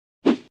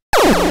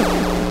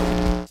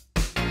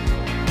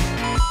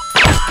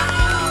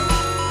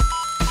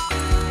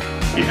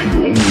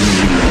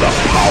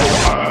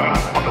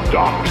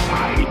dark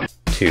side.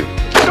 2,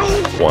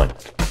 1,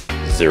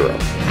 0.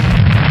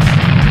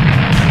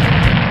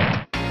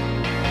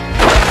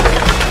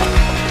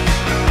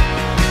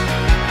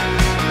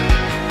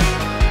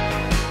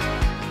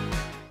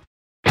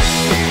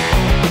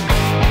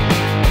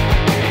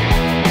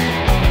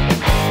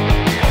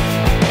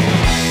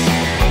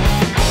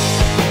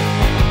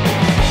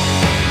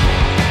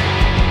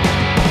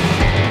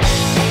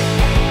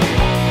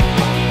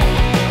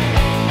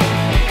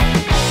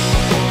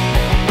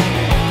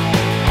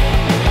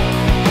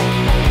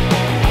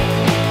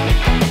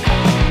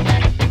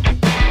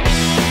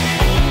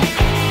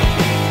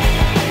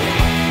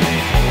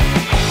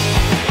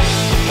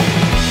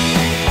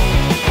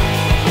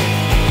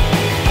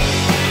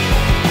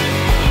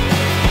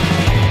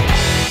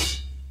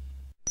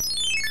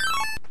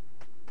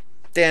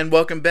 And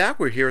welcome back.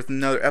 We're here with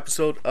another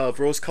episode of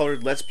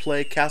Rose-Colored Let's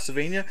Play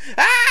Castlevania.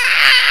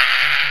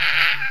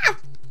 Ah!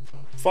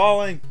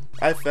 Falling.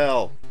 I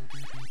fell.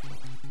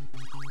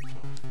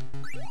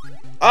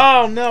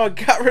 Oh no, I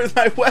got rid of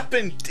my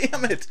weapon.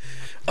 Damn it.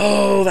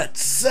 Oh, that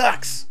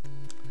sucks.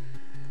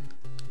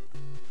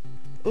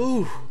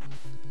 Ooh.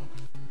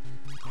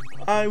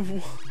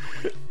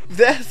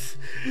 That's...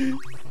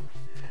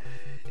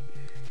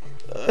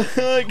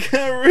 I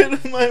got rid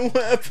of my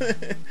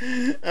weapon.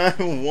 I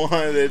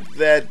wanted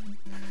that.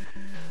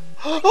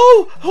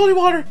 Oh, holy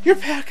water, you're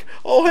back.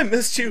 Oh, I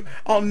missed you.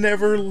 I'll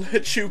never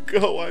let you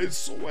go, I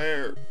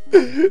swear.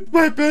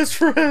 My best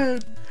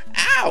friend.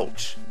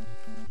 Ouch.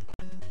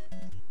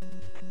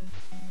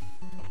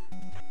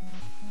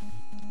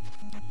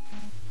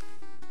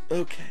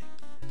 Okay.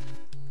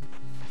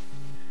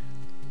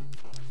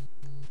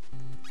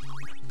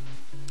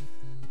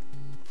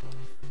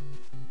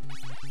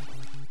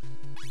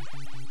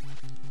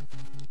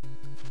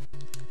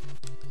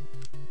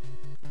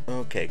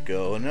 Okay,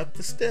 going up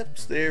the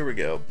steps. There we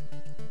go.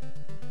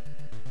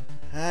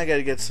 I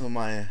gotta get some of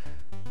my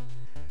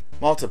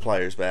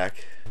multipliers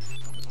back.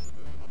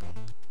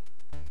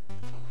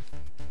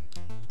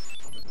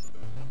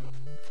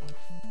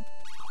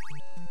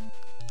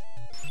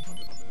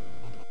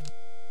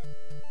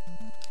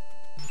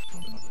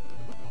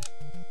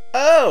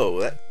 Oh!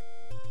 That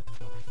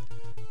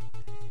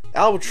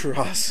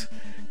Albatross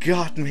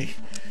got me.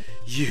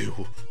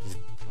 You.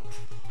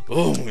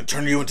 Oh, I'm gonna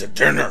turn you into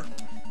dinner.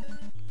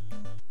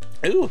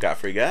 Ooh, got a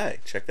free guy.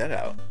 Check that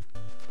out.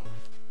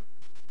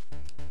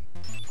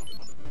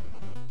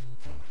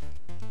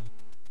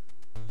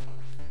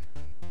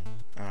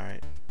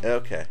 Alright.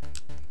 Okay.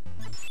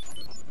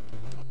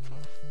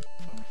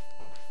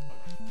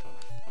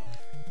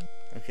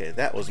 Okay,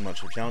 that wasn't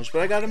much of a challenge,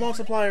 but I got a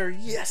multiplier.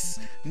 Yes!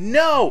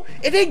 No!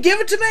 It didn't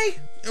give it to me?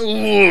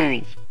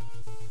 Ugh.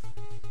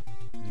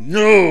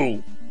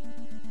 No!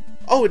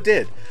 Oh, it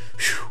did.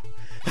 Whew.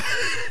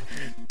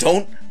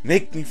 Don't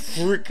make me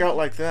freak out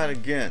like that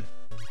again.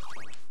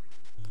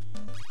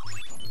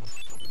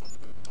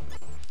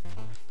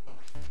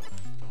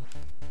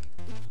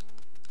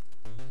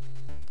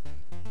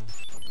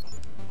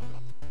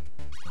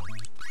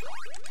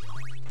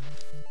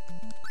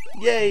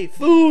 Yay,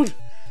 food!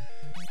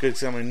 Good,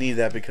 because I'm going to need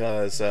that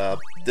because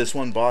this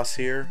one boss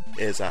here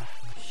is a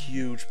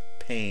huge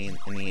pain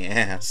in the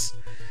ass.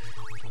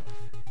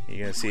 You're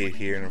going to see it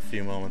here in a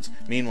few moments.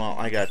 Meanwhile,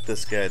 I got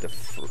this guy to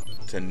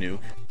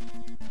nuke.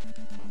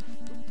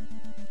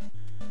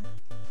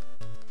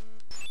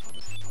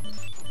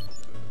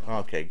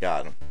 Okay,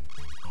 got him.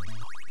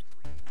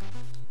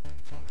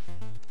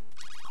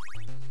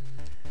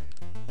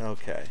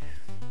 Okay.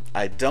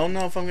 I don't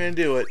know if I'm going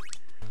to do it.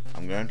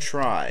 I'm going to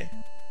try.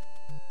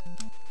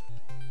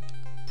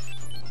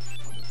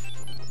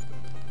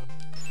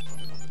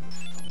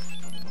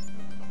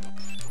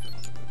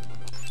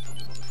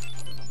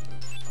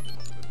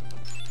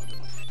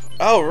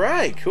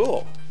 Alright,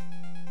 cool.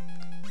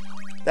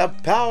 The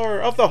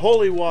power of the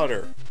holy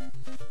water.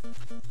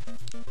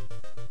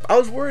 I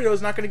was worried I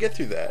was not going to get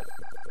through that.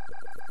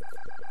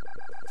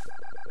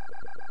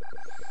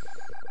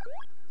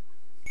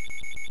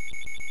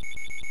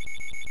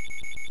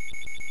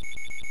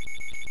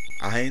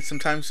 I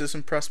sometimes just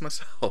impress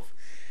myself.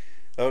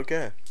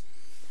 Okay.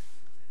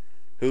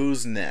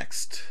 Who's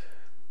next?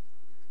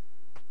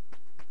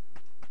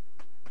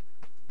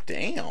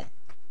 Damn.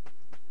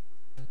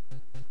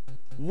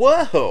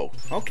 Whoa.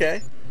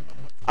 Okay.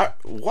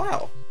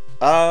 Wow.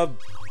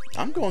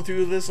 I'm going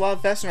through this a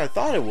lot faster than I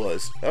thought it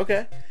was.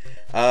 Okay.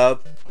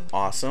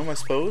 Awesome, I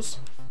suppose.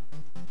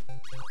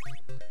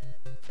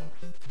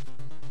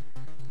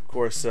 Of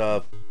course,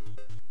 I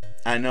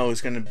know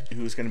who's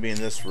gonna be in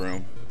this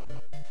room.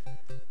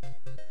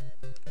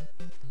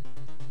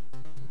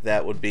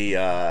 That would be,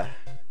 yeah.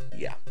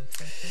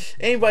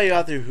 Anybody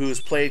out there who's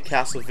played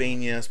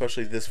Castlevania,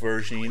 especially this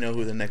version, you know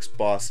who the next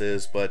boss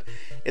is, but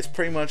it's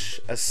pretty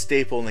much a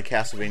staple in the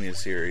Castlevania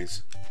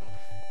series.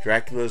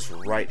 Dracula's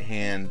right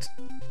hand.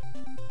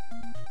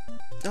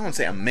 I don't want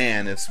to say a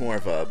man, it's more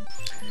of a...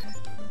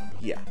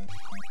 yeah.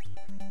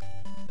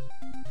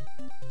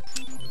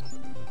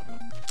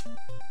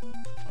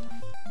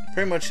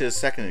 Pretty much his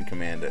second in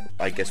command,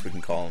 I guess we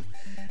can call him.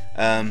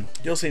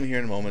 You'll see him here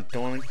in a moment.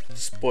 Don't want to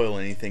spoil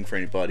anything for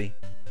anybody.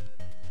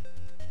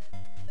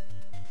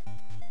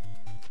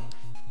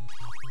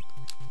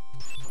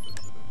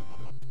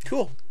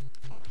 Cool.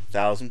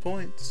 1,000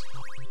 points.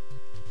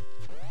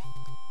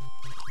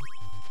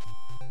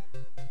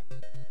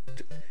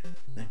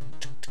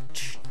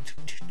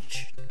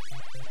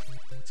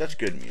 Such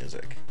good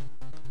music.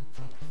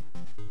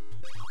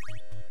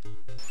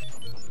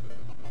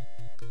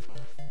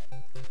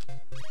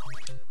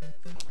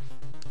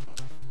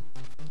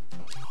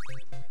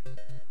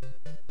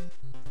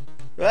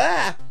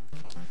 Ah!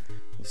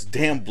 Those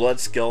damn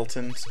blood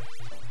skeletons.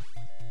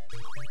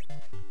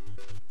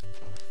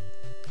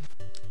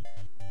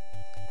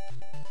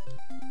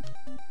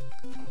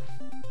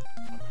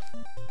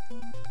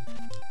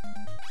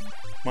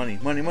 Money,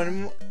 money, money,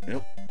 money.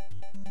 Nope.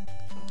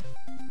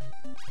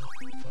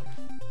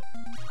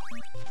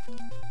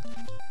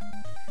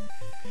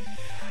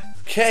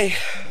 Okay.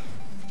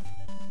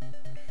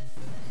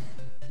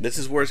 This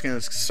is where it's going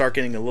to start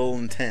getting a little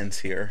intense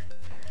here.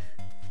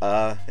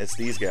 It's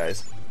these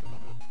guys.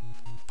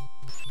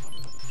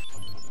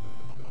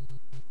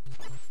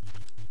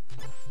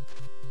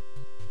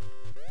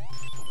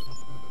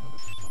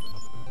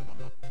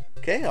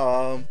 Okay,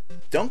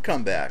 don't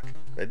come back.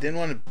 I didn't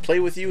want to play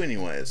with you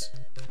anyways.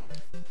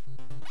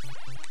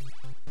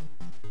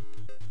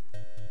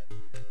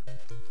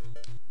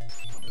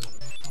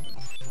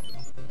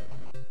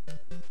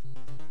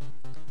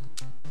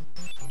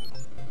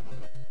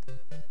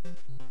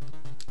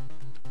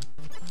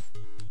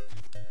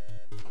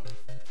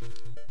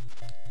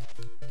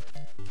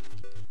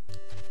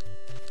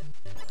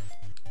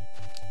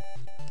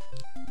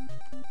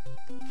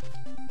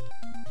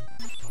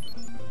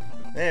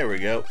 There we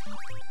go.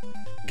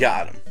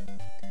 Got him.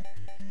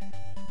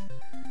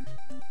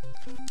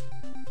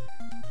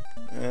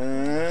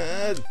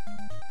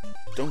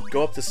 Don't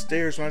go up the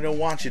stairs when I don't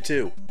want you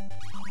to.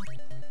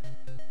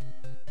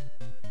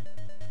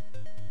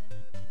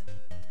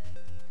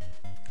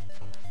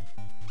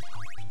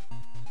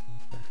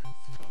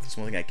 That's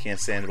one thing I can't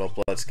stand about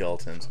blood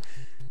skeletons.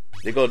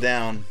 They go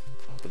down,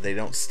 but they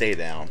don't stay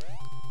down.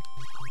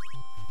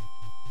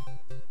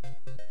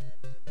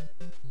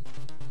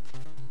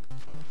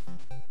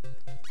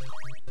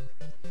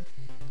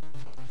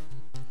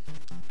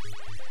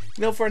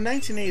 You know, for a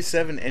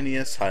 1987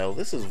 NES title,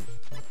 this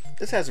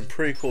has some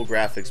pretty cool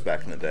graphics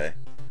back in the day.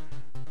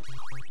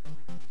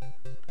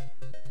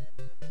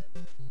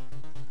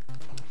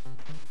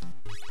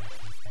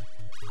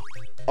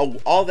 Oh,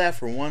 all that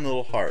for one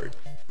little heart.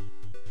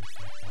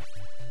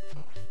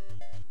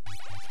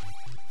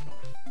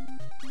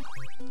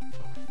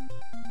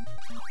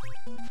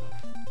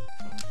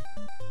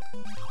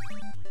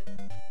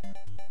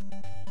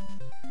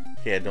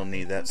 Okay, I don't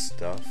need that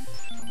stuff.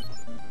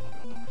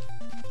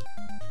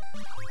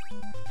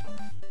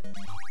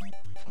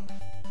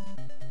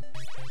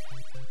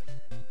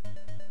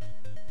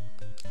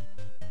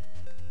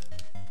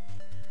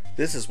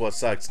 This is what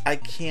sucks. I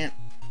can't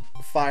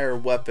fire a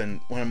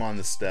weapon when I'm on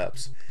the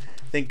steps.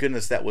 Thank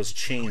goodness that was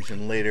changed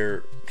in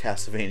later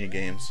Castlevania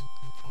games.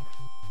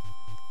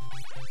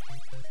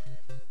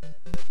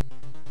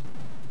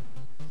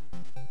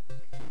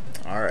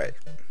 Alright.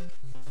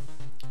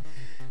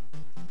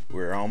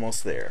 We're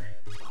almost there.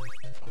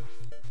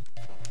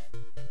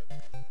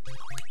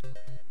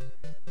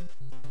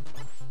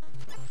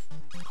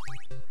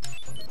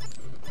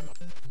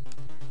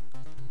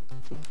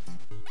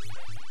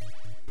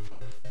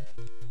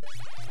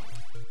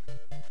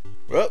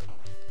 Oh,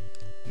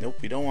 nope,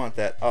 we don't want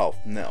that. Oh,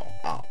 no.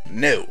 Oh,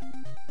 no.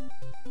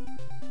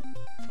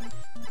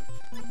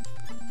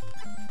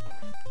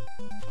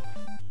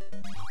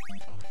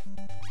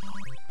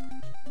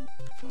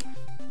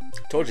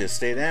 Told you to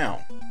stay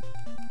down.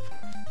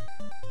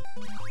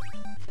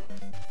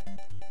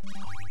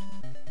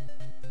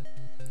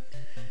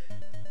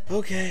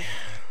 Okay,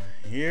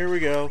 here we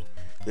go.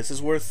 This is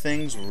where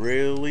things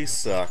really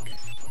suck.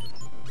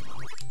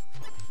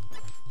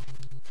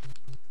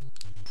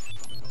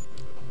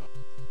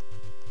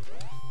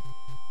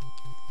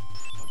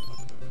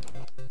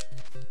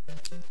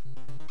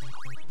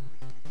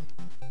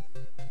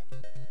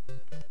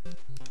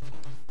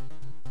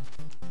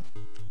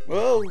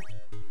 Whoa!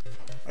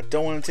 I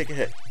don't want to take a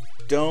hit.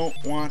 Don't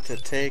want to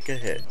take a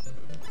hit.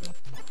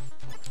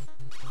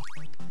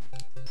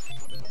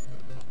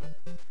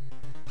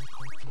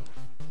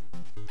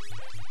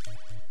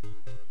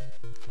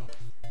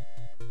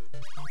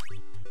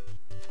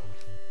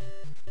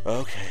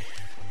 Okay,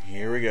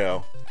 here we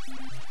go.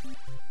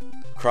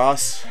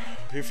 Cross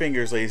your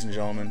fingers, ladies and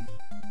gentlemen.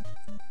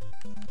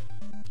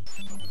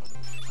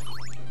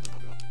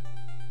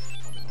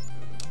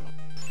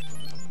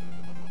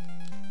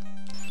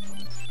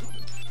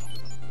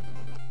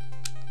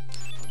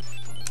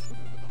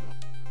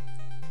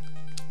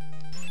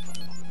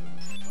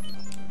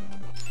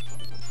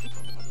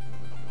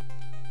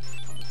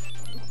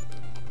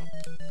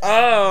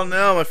 Oh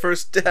no, my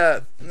first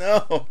death.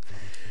 No.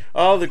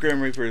 Oh, the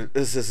Grim Reaper.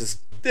 This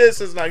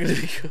is not going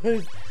to be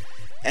good.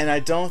 And I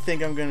don't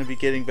think I'm going to be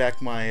getting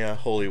back my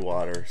holy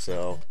water,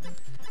 so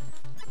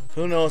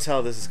who knows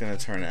how this is going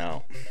to turn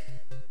out.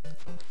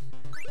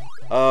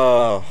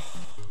 Oh,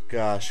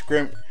 gosh.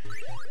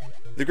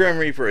 The Grim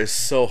Reaper is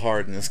so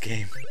hard in this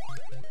game.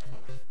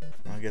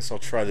 I guess I'll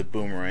try the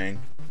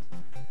boomerang.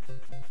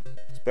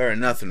 It's better than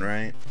nothing,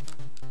 right?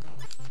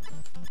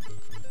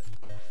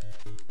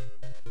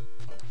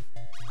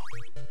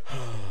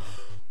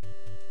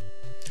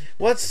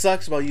 What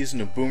sucks about using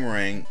a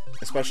boomerang,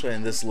 especially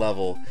in this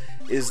level,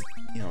 is,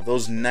 you know,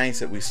 those knights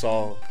that we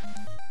saw.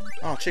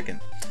 Oh, chicken.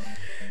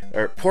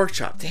 Or pork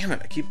chop. Damn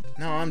it.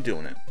 No, I'm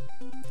doing it.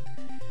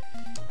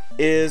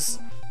 Is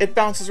it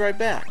bounces right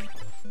back.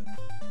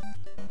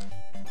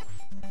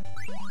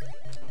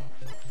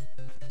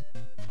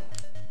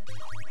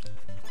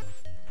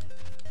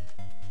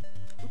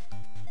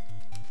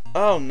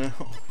 Oh no.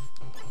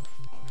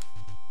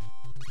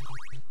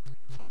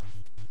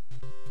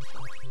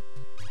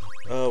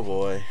 Oh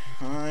boy.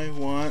 I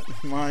want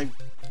my...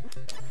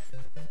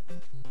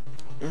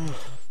 Ugh.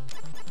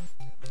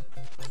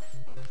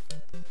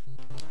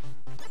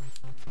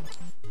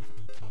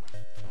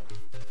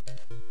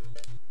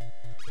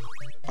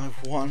 I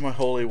want my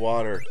holy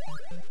water.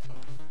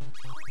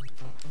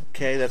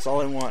 Okay, that's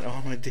all I want.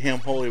 Oh, my damn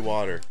holy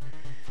water.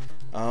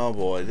 Oh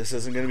boy, this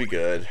isn't gonna be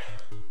good.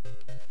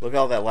 Look at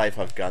all that life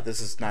I've got.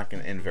 This is not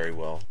gonna end very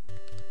well.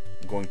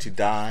 I'm going to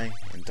die,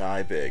 and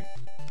die big.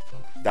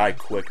 Die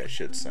quick, I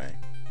should say.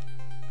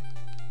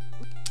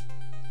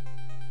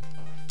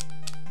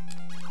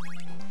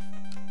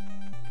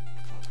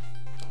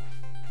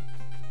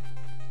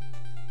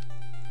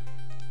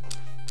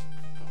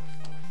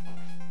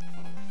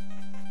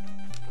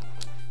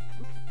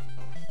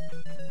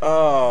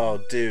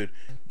 Oh, dude.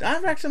 I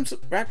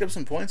racked up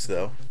some points,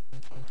 though.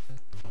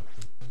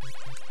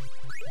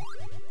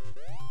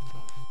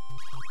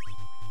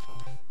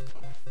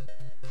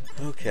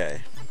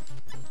 Okay.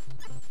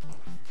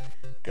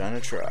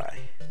 Gonna try.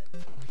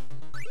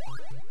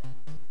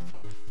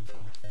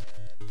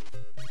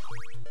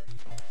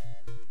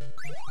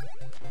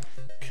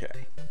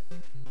 Okay.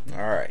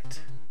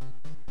 Alright.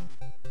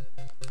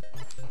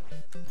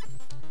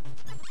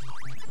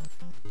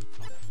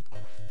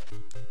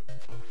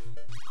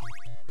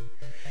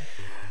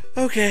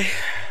 Okay.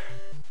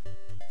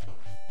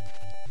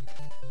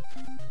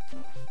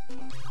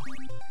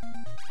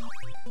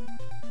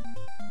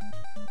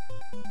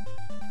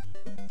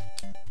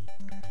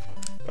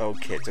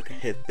 Okay, took a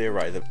hit there,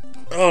 right?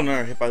 Oh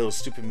no, hit by those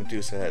stupid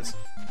Medusa heads.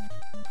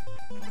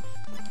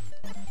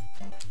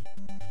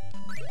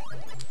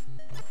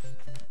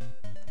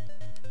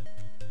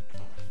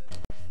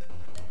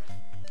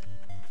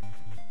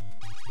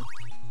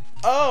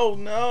 Oh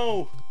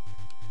no!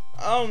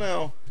 Oh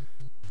no!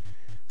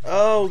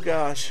 Oh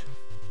gosh!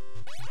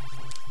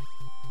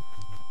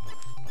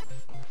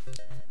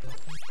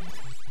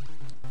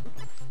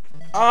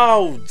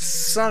 Oh,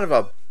 son of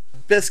a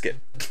biscuit!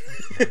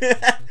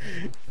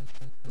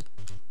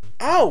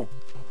 Oh,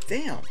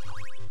 damn.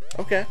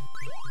 Okay.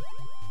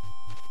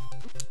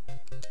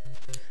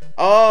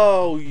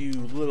 Oh, you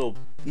little...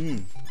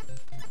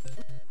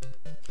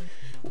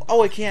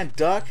 Oh, I can't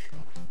duck?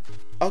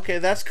 Okay,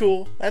 that's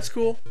cool. That's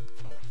cool.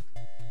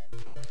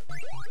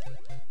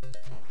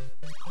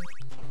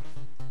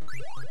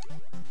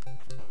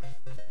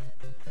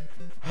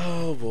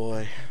 Oh,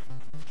 boy.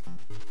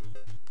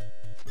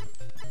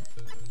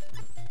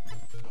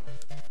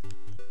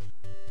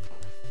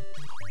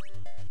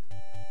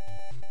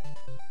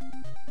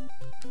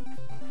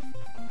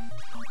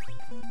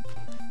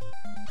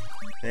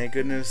 Thank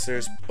goodness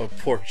there's a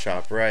pork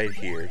chop right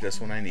here,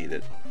 just when I need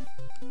it.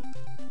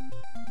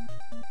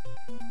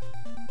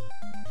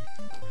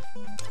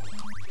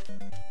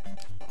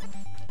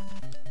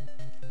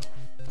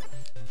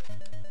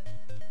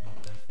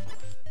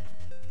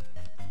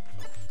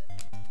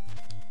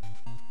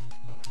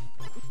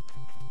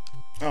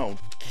 Oh,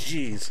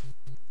 jeez.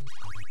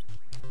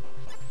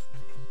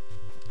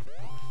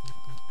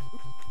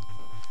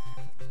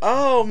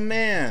 Oh,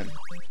 man.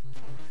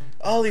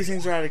 All these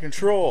things are out of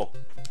control.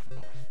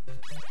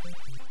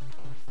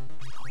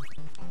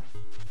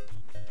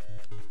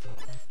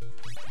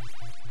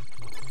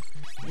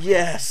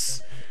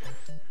 Yes!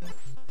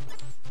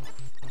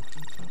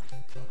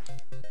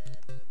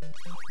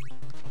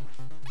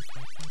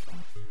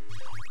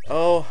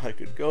 Oh, I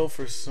could go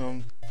for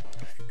some...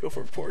 I could go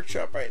for a pork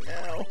chop right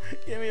now.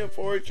 Give me a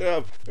pork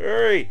chop.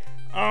 Hurry!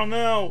 Oh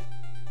no!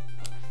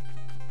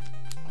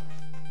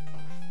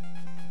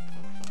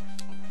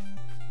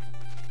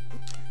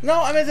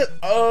 No, I meant it.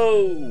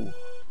 Oh!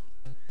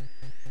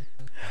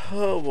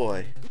 Oh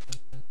boy.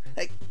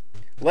 Hey,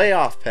 lay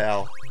off,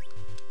 pal.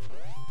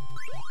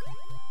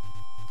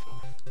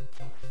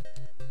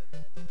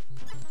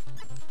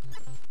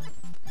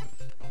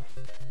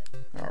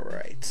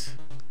 Alright.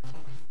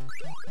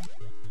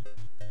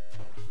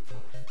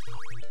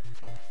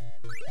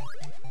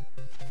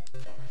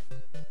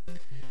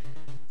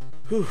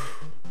 Whew.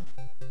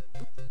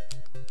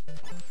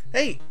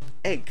 Hey,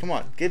 come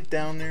on, get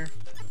down there.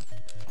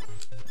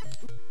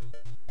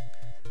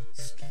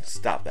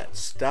 Stop that.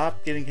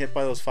 Stop getting hit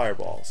by those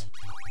fireballs.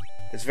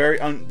 It's very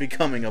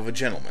unbecoming of a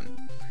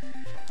gentleman.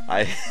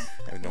 I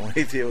have no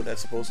idea what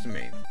that's supposed to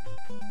mean.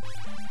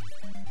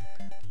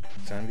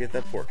 Time to get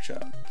that pork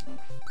chop.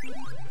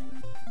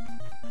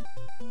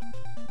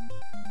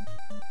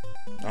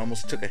 I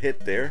almost took a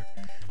hit there.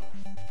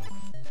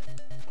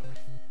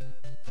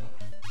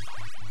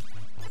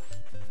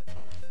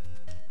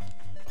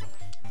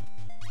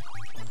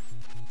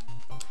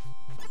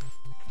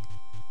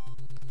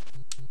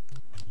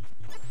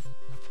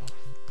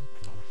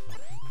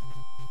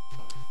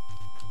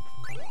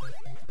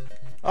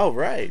 All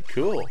right,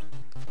 cool.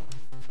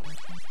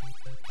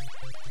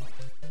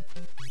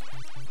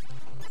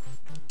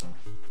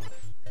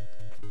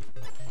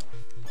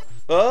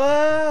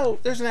 Oh,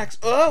 there's an axe.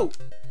 Oh!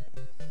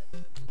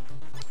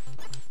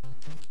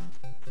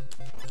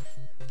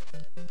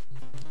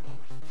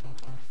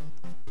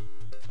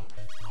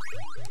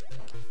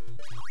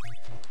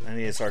 I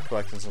need to start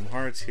collecting some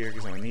hearts here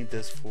because I'm going to need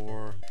this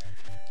for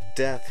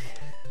death.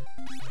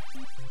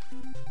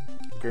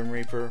 Grim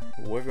Reaper,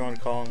 whatever you want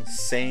to call him,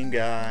 same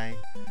guy,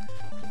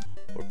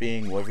 or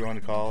being, whatever you want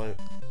to call it.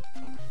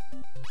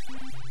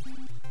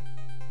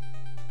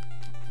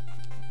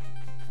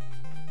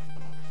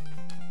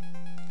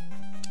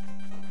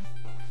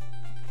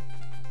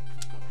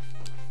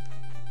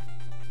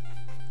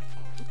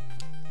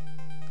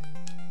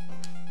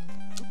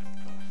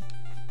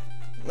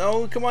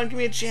 No, come on, give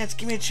me a chance,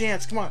 give me a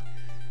chance, come on.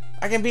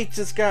 I can beat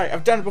this guy,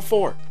 I've done it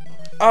before.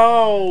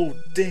 Oh,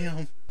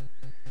 damn.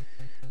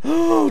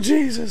 Oh,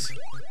 Jesus.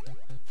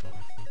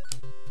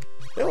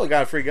 Oh, I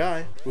got a free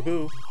guy.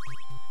 Woohoo.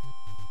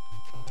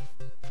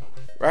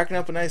 Racking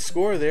up a nice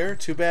score there.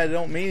 Too bad it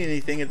don't mean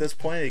anything at this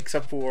point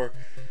except for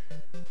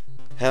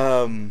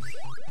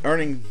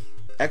earning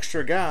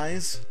extra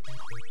guys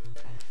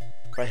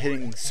by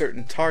hitting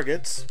certain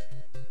targets.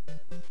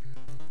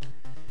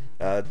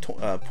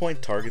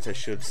 Point targets, I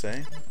should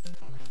say.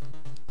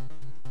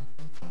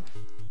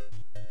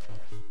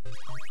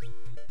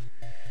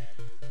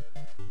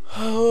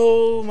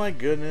 Oh my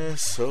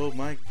goodness, oh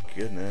my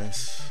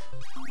goodness.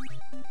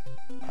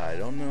 I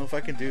don't know if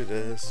I can do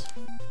this.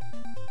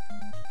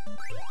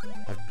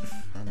 I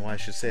don't know why I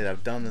should say that.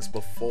 I've done this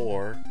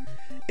before.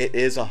 It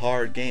is a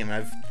hard game.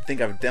 I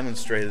think I've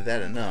demonstrated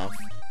that enough.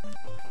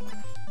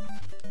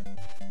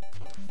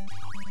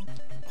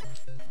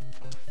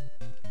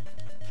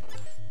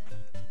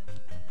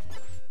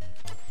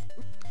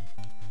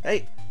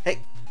 Hey, hey,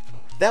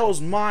 that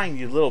was mine,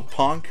 you little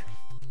punk.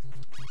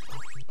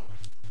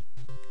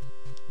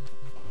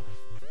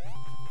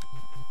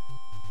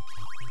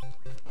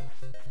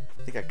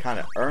 I think I kind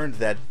of earned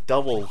that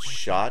double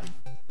shot.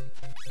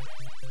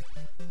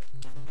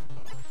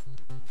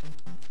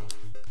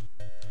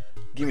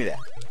 Give me that.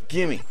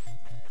 Give me.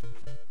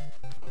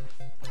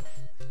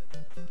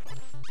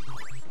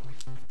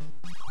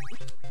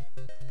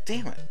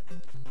 Damn it.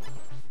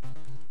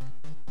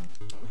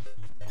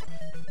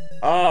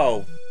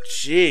 Oh,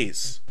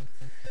 jeez.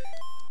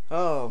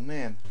 Oh,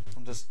 man.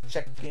 I'm just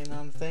checking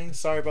on things.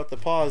 Sorry about the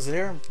pause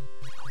there.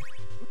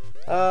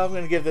 I'm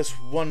gonna give this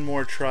one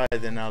more try,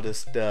 then I'll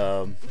just,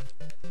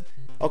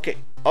 okay,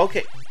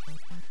 okay.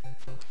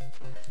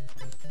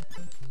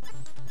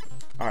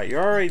 Alright,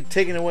 you're already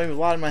taking away a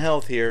lot of my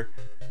health here.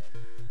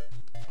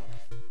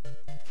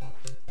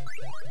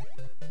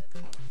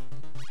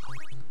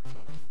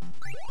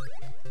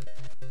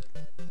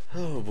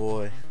 Oh,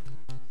 boy.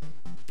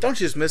 Don't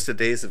you just miss the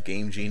days of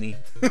Game Genie?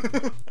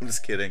 I'm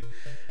just kidding.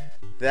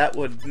 That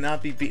would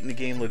not be beating the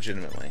game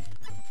legitimately.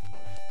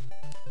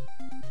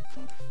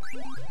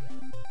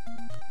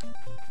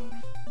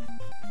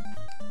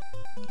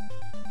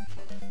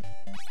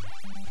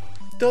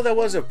 Though that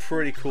was a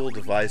pretty cool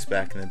device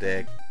back in the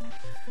day.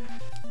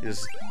 It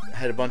just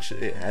had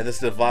it had this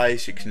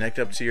device you connect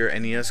up to your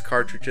NES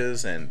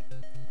cartridges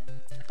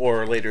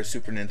or later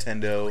Super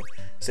Nintendo,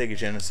 Sega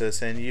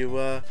Genesis, and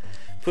you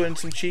put in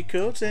some cheat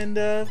codes and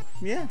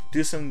yeah,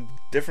 do some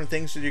different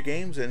things with your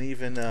games, and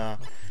even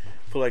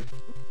put like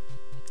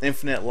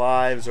infinite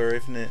lives or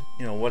infinite,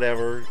 you know,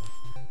 whatever,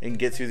 and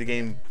get through the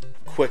game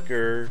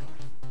quicker.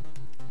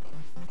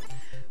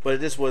 But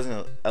it just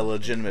wasn't a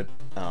legitimate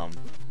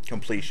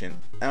completion.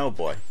 Oh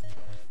boy.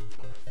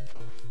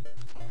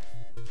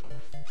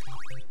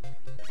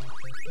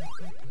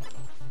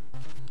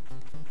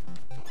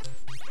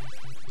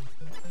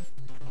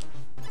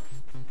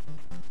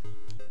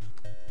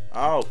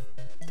 Oh.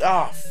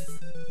 Oh.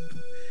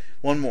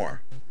 One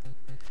more.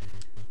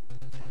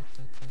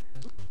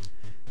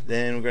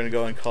 Then we're gonna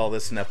go and call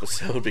this an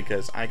episode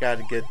because I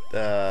gotta get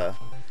I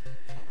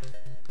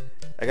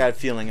got a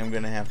feeling I'm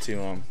gonna have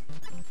to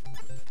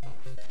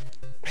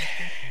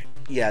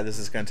yeah, this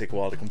is gonna take a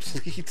while to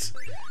complete,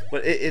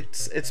 but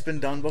it's been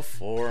done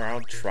before.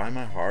 I'll try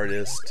my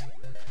hardest.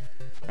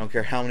 I don't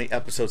care how many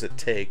episodes it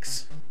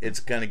takes. It's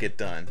gonna get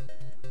done.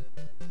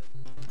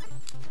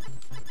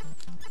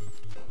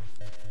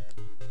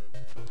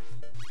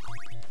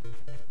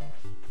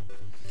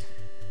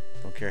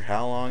 Don't care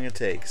how long it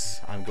takes.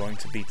 I'm going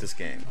to beat this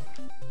game.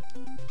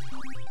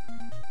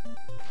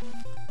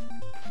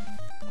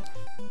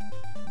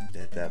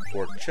 Get that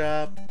pork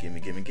chop. Gimme,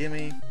 gimme,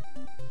 gimme.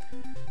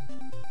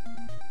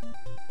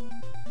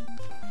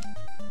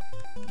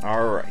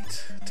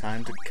 Alright,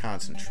 time to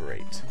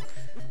concentrate.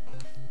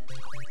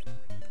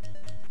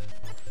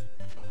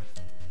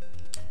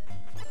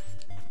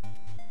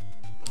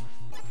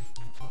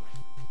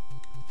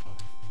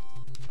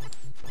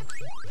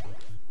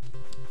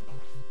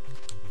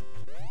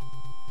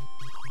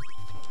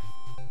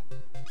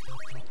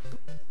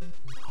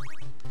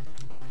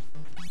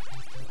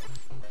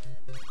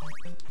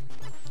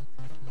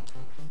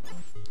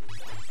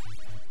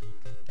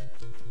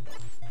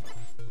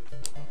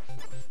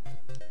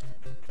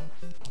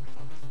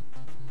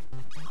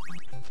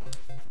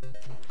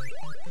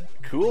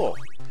 Cool.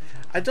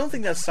 I don't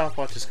think that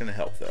stopwatch is going to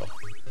help, though.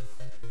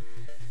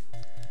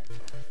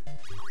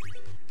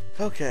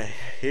 Okay,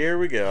 here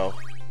we go.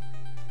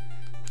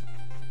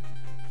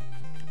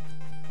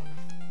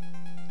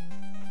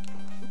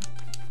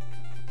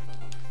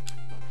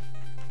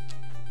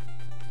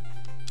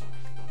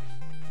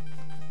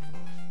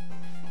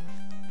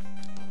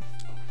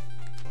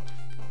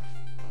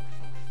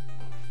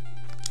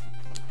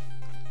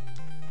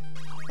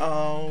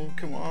 Oh,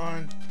 come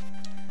on.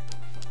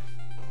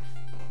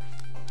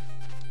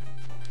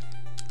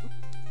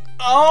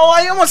 Oh,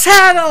 I almost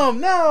had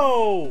him!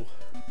 No!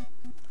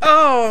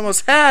 Oh, I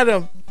almost had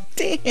him!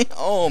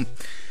 Damn!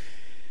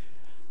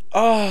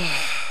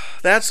 Oh,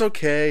 that's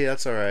okay.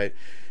 That's alright.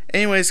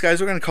 Anyways, guys,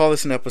 we're going to call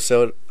this an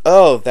episode.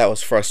 Oh, that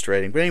was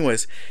frustrating. But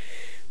anyways,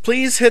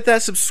 please hit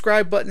that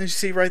subscribe button you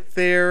see right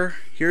there.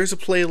 Here's a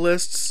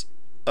playlist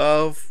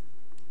of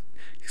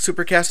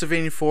Super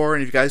Castlevania 4.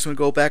 And if you guys want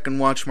to go back and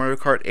watch Mario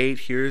Kart 8,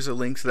 here's a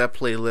link to that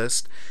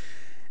playlist.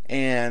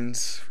 And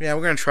yeah,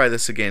 we're going to try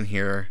this again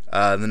here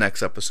in the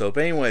next episode.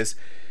 But anyways,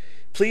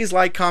 please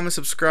like, comment,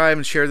 subscribe,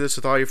 and share this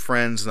with all your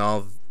friends and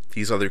all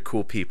these other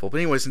cool people. But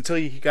anyways, until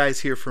you guys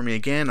hear from me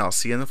again, I'll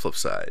see you on the flip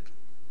side.